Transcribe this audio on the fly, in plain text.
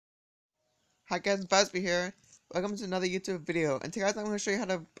Hi guys, Invizabel here. Welcome to another YouTube video. And today guys, I'm going to show you how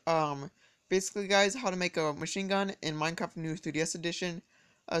to basically guys how to make a machine gun in Minecraft New 3DS Edition.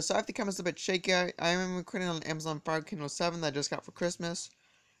 So if the camera's a bit shaky, I am recording on Amazon Fire Kindle 7 that I just got for Christmas.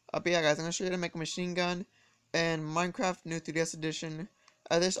 But yeah guys, I'm going to show you how to make a machine gun in Minecraft New 3DS Edition.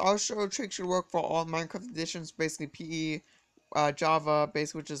 This also trick should work for all Minecraft editions, basically PE, Java,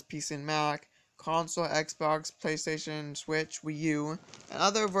 basically which is PC and Mac, console, Xbox, PlayStation, Switch, Wii U, and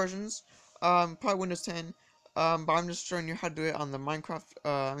other versions. Probably Windows 10. But I'm just showing you how to do it on the Minecraft.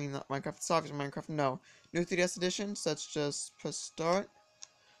 I mean not Minecraft itself, it's Minecraft. No, New 3DS Edition. So let's just press start.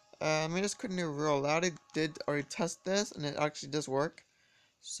 Let me just click new world. I already did test this, and it actually does work.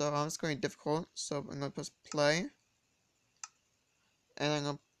 So I'm just going difficult. So I'm gonna press play, and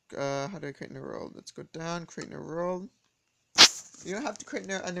I'm gonna how do I create new world? Let's go down, create new world. You don't have to create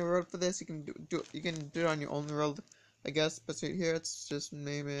a new world for this. You can you can do it on your own world, I guess. But right here, let's just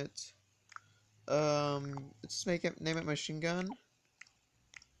name it. Let's name it machine gun.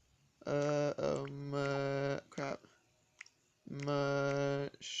 Crap. Machine.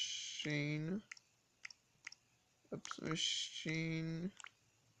 Oops, machine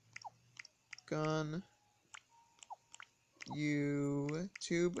gun.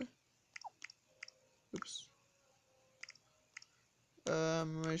 YouTube. Oops.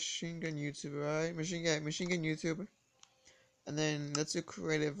 Machine gun YouTube, right? Machine gun YouTube. And then let's do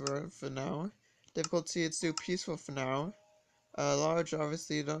creative for now. Difficulty, let's do peaceful for now. Large,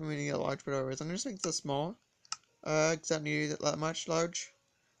 obviously, you don't really need a large, but whatever. I'm just make this small. Cause I don't need it that much large.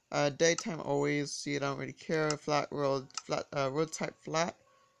 Daytime always, see, I don't really care. Flat world, world type flat.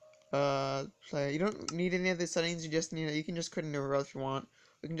 Play. You don't need any of the settings. You just need it. You can just create a new world if you want.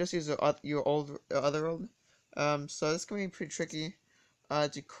 You can just use your old other world. So this is gonna be pretty tricky. To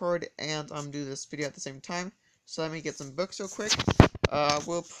record and do this video at the same time. So let me get some books real quick.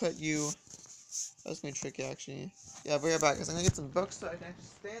 We'll put you. That's gonna be tricky actually. Yeah, but we're back because I'm gonna get some books so I can actually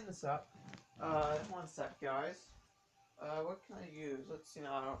stand this up. One sec, guys. What can I use? Let's see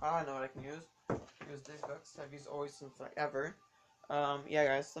now. I know what I can use. Use these books. I've used always since forever. Yeah,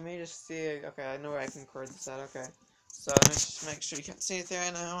 guys. Let me just see. Okay, I know where I can record this at. Okay. So let me just make sure you can't see anything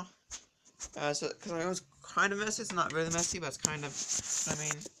right now. So because my room's kind of messy. It's not really messy, but it's kind of. I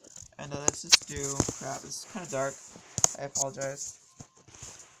mean. And let's just do. Crap. It's kind of dark. I apologize.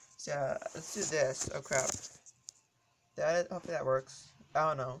 So yeah, let's do this. Oh crap. Hopefully that works. I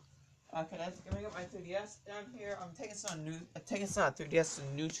don't know. Okay, that's gonna get my 3DS down here. I'm taking it's not 3DS, it's a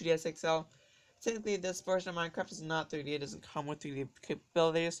new 3DS XL. Technically, this version of Minecraft is not 3D. It doesn't come with 3D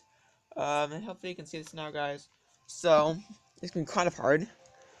capabilities. And hopefully you can see this now, guys. So it's been kind of hard.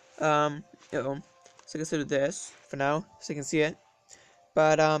 So let's do this for now, so you can see it.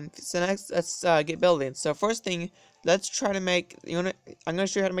 But so next, let's get building. So first thing, let's try to make. I'm gonna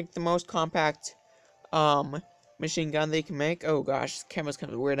show you how to make the most compact machine gun they can make. Oh gosh, this camera's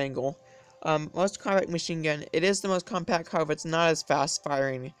kind of a weird angle. Most compact machine gun. It is the most compact, however, it's not as fast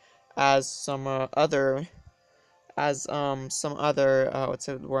firing as some other what's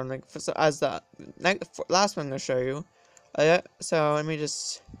the word like so as the last one I'm gonna show you. Yeah, so let me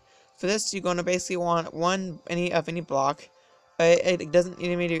just for this you're gonna basically want any block. It doesn't need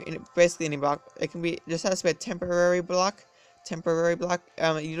to be basically any block. It can be just has to be a temporary block.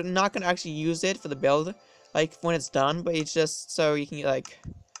 You're not gonna actually use it for the build, like when it's done, but it's just so you can like,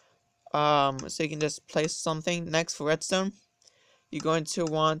 so you can just place something. Next for redstone, you're going to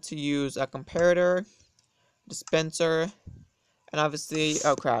want to use a comparator, dispenser, and obviously,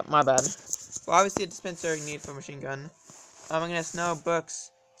 oh crap, my bad. Well, obviously a dispenser you need for a machine gun. I'm gonna snow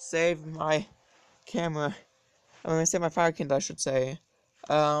books, save my camera. I'm gonna save my fire kindle, I should say.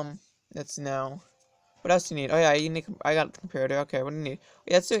 Let's now. What else do you need? Oh yeah, you need. I got a comparator. Okay, what do you need?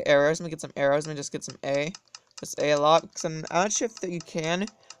 Yeah, let's do arrows. Let me get some arrows. Let me just get some A. Just A a lot because I'm not sure if you can,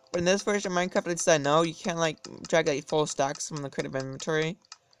 but in this version of Minecraft, at least I know you can't like drag like full stacks from the creative inventory.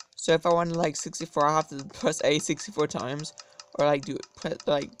 So if I wanted like 64, I'll have to press A 64 times, or like do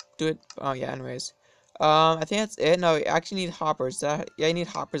it. Oh yeah. Anyways, I think that's it. No, you actually need hoppers. Yeah, you need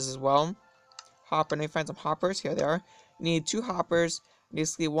hoppers as well. Hopper. Let me find some hoppers. Here they are. You need 2 hoppers.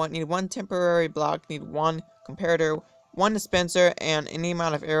 Basically, need one temporary block, need 1 comparator, 1 dispenser, and any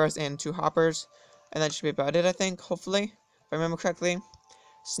amount of arrows and 2 hoppers. And that should be about it, I think, hopefully, if I remember correctly.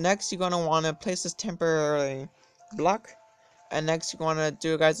 So next, you're going to want to place this temporary block. And next, you're going to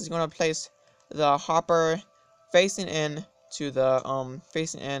do, guys, is you're going to place the hopper facing in to the,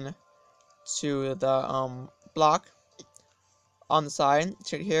 block on the side,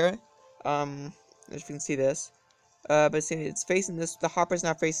 right here. If you can see this. But see, it's facing this. The hopper's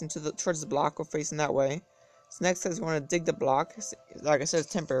not facing towards the block. We're facing that way. So next, is we want to dig the block. Like I said,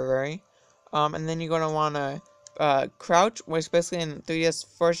 it's temporary. And then you're gonna wanna crouch, which basically in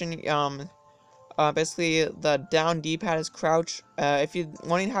 3DS version, basically the down D-pad is crouch. If you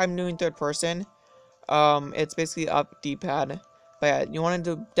want to have new in third person, it's basically up D-pad. But yeah, you want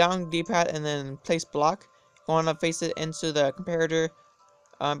to do down D-pad and then place block. You want to face it into the comparator,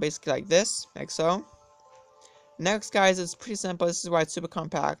 basically like this, like so. Next, guys, it's pretty simple. This is why it's super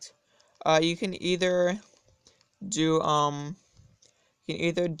compact. You can either do like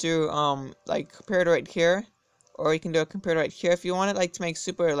comparator right here, or you can do a comparator right here. If you want it like to make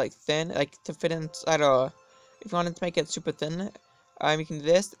super like thin, like to fit inside a, if you want it to make it super thin, you can do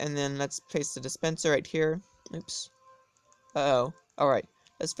this, and then let's place the dispenser right here. Oops. Uh-oh. Alright.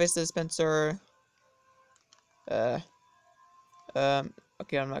 Let's place the dispenser. Uh,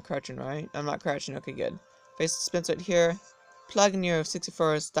 okay, I'm not crouching, right? I'm not crouching. Okay, good. Place the dispenser right here. Plug in your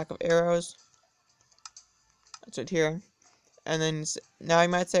 64 stack of arrows. That's right here. And then now you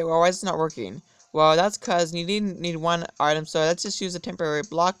might say, well, why is this not working? Well, that's because you need one item, so let's just use a temporary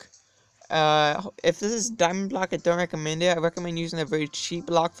block. If this is diamond block, I don't recommend it. I recommend using a very cheap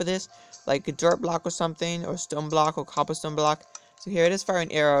block for this, like a dirt block or something, or stone block or cobblestone block. So here it is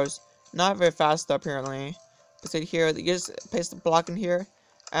firing arrows. Not very fast though, apparently. But so here, you just place the block in here,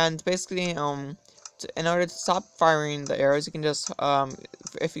 and basically, in order to stop firing the arrows, you can just,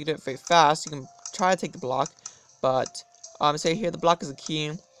 if you do it very fast, you can try to take the block, but, say here the block is a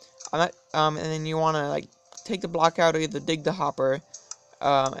key. And then you want to, like, take the block out or either dig the hopper.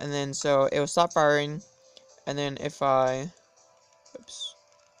 And then so it will stop firing, and then if I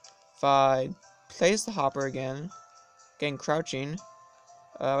place the hopper again crouching,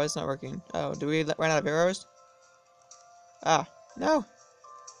 why is it not working? Oh, do we run out of arrows? Ah, no.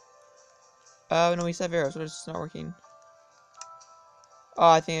 Oh no, we still have arrows. What is not working? Oh,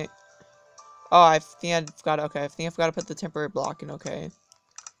 I think I forgot. Okay, I think I forgot to put the temporary block in. Okay,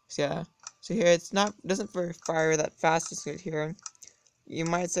 so yeah. So here it's not doesn't fire that fast. Just right here. You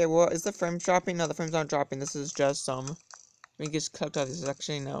might say, well, is the frame dropping? No, the frame's not dropping. This is just let me just collect all these.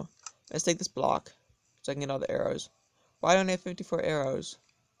 Actually, no. Let's take this block so I can get all the arrows. Why don't I have 54 arrows?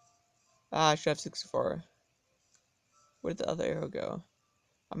 Ah, I should have 64. Where did the other arrow go?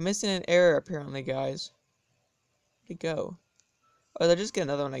 I'm missing an arrow apparently, guys. Where'd it go? Oh, they'll just get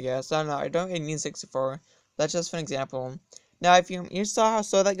another one, I guess. I don't know. I don't really need 64. That's just for an example. Now, if you saw how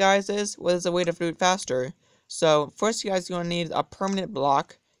slow that guys is, what is a way to do it faster? So first, you guys are gonna need a permanent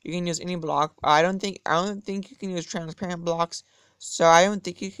block. You can use any block. I don't think you can use transparent blocks. So I don't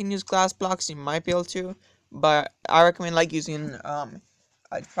think you can use glass blocks. You might be able to, but I recommend like using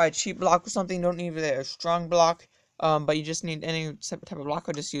I'd try a cheap block or something. You don't need a strong block. But you just need any type of block.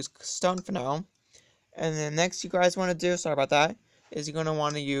 Or just use stone for now. And then next, you guys want to do, sorry about that, is you're gonna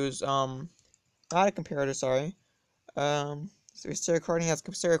want to use not a comparator, sorry. So we're still recording. Yes,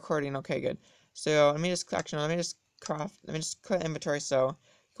 still recording. Okay, good. So let me just clear inventory. So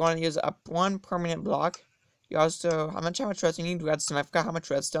you want to use one permanent block. You also, how much redstone you need? Redstone. I forgot how much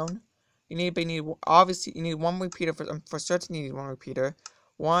redstone you need. But you need obviously you need one repeater for certain. You need one repeater,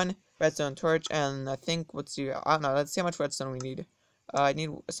 one redstone torch, and I think I don't know. Let's see how much redstone we need. I need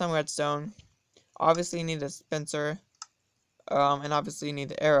some redstone. Obviously, you need a dispenser. And obviously you need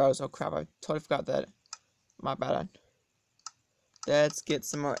the arrows. Oh crap! I totally forgot that. My bad. Let's get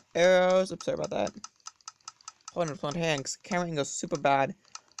some more arrows. Oops, sorry about that. Hold on one hand, because camera angle is super bad.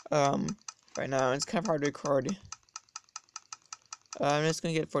 Right now it's kind of hard to record. I'm just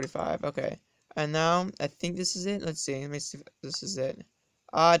gonna get 45. Okay, and now I think this is it. Let's see. Let me see if this is it.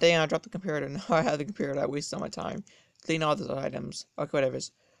 Ah, dang! I dropped the comparator. No, I had the comparator. I wasted all my time. Clean all those items. Okay, whatever.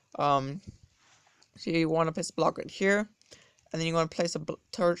 So you want to place a block right here, and then you want to place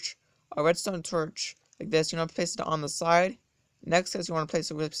a redstone torch like this. You want to place it on the side. Next is you want to place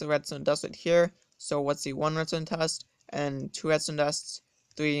a redstone dust right here. So what's the 1 redstone dust and 2 redstone dusts,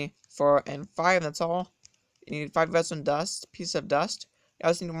 3, 4, and 5. That's all. You need 5 redstone pieces of dust. You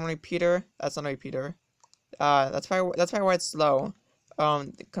also need 1 repeater. That's not a repeater. That's probably why it's slow.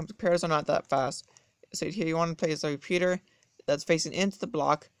 The comparators are not that fast. So here you want to place a repeater that's facing into the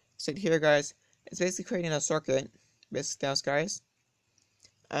block. So here, guys, it's basically creating a circuit. Basically, those guys.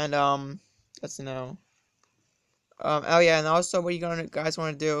 And let's know. Oh yeah, and also what you guys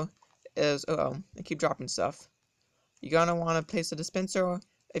want to do is, I keep dropping stuff. You're gonna want to place a dispenser.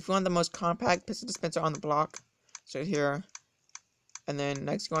 If you want the most compact, place a dispenser on the block. So right here. And then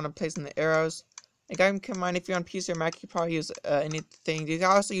next you want to place in the arrows. And guys, keep in mind, if you're on PC or Mac, you probably use anything. You can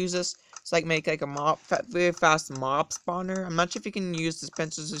also use this to like make like a very fast mob spawner. I'm not sure if you can use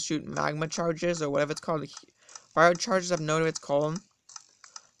dispensers to shoot magma charges or whatever it's called. Fire charges, I have no idea what it's called.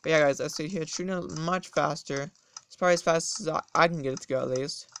 But yeah, guys, I see here it's shooting much faster. It's probably as fast as I can get it to go, at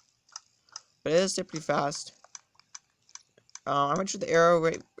least. but it is still pretty fast. I'm not sure the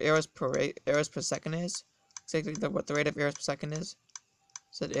arrows per second is. Exactly what the rate of arrows per second is.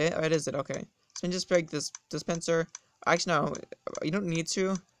 Is that it? Oh, it is it. Okay. So we just break this dispenser. Actually, no, you don't need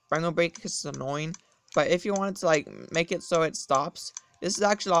to. But I'm gonna break it because it's annoying. But if you wanted to like make it so it stops, this is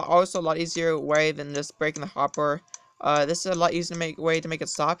actually also a lot easier way than just breaking the hopper. This is a lot easier way to make it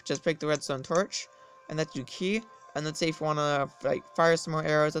stop. Just break the redstone torch, and that's your key. And let's say if you wanna like fire some more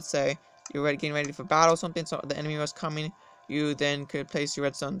arrows, let's say you're getting ready for battle or something, so the enemy was coming, you then could place your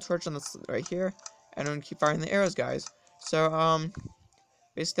redstone torch on this right here, and then keep firing the arrows, guys. So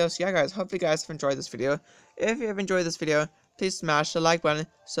basically, so yeah, guys, hope you guys have enjoyed this video. If you have enjoyed this video, please smash the like button,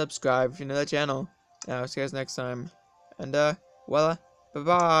 subscribe if you're new to the channel. And I'll see you guys next time. And, well,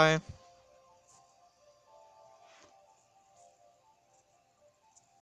 bye-bye.